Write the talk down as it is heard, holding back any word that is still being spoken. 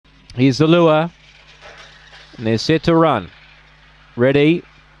Here's the lure. And they're set to run. Ready.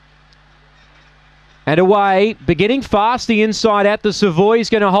 And away, beginning fast the inside at the Savoy's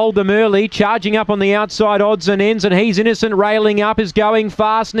going to hold them early, charging up on the outside odds and ends, and He's Innocent railing up, is going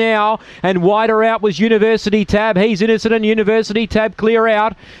fast now, and wider out was University Tab. He's Innocent and University Tab clear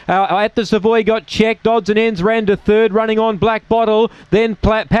out. At the Savoy got checked, odds and ends ran to third, running on Black Bottle, then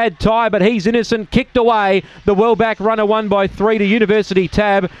Pad Thai, but He's Innocent kicked away. The well-back runner won by 3 to University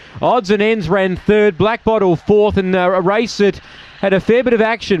Tab. Odds and ends ran third, Black Bottle fourth, and a race that had a fair bit of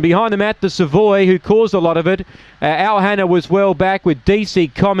action behind them at the Savoy, who caused a lot of it. Al Hanna was well back with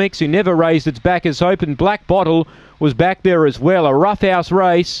DC Comics, who never raised its backers' hope, and Black Bottle was back there as well. A roughhouse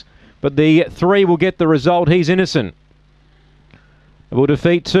race, but the 3 will get the result. He's Innocent will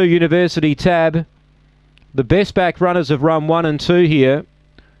defeat 2 University Tab. The best back runners have run 1 and 2 here,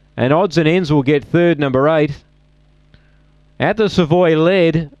 and Odds and Ends will get third, number 8. At the Savoy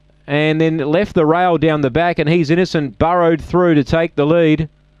led, and then left the rail down the back, and He's Innocent burrowed through to take the lead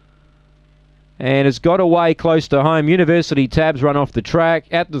and has got away close to home. University Tab's run off the track.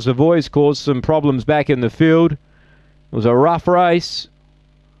 At the Savoy's caused some problems back in the field. It was a rough race,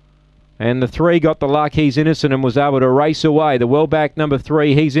 and the 3 got the luck, He's Innocent, and was able to race away. The well back number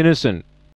 3, He's Innocent.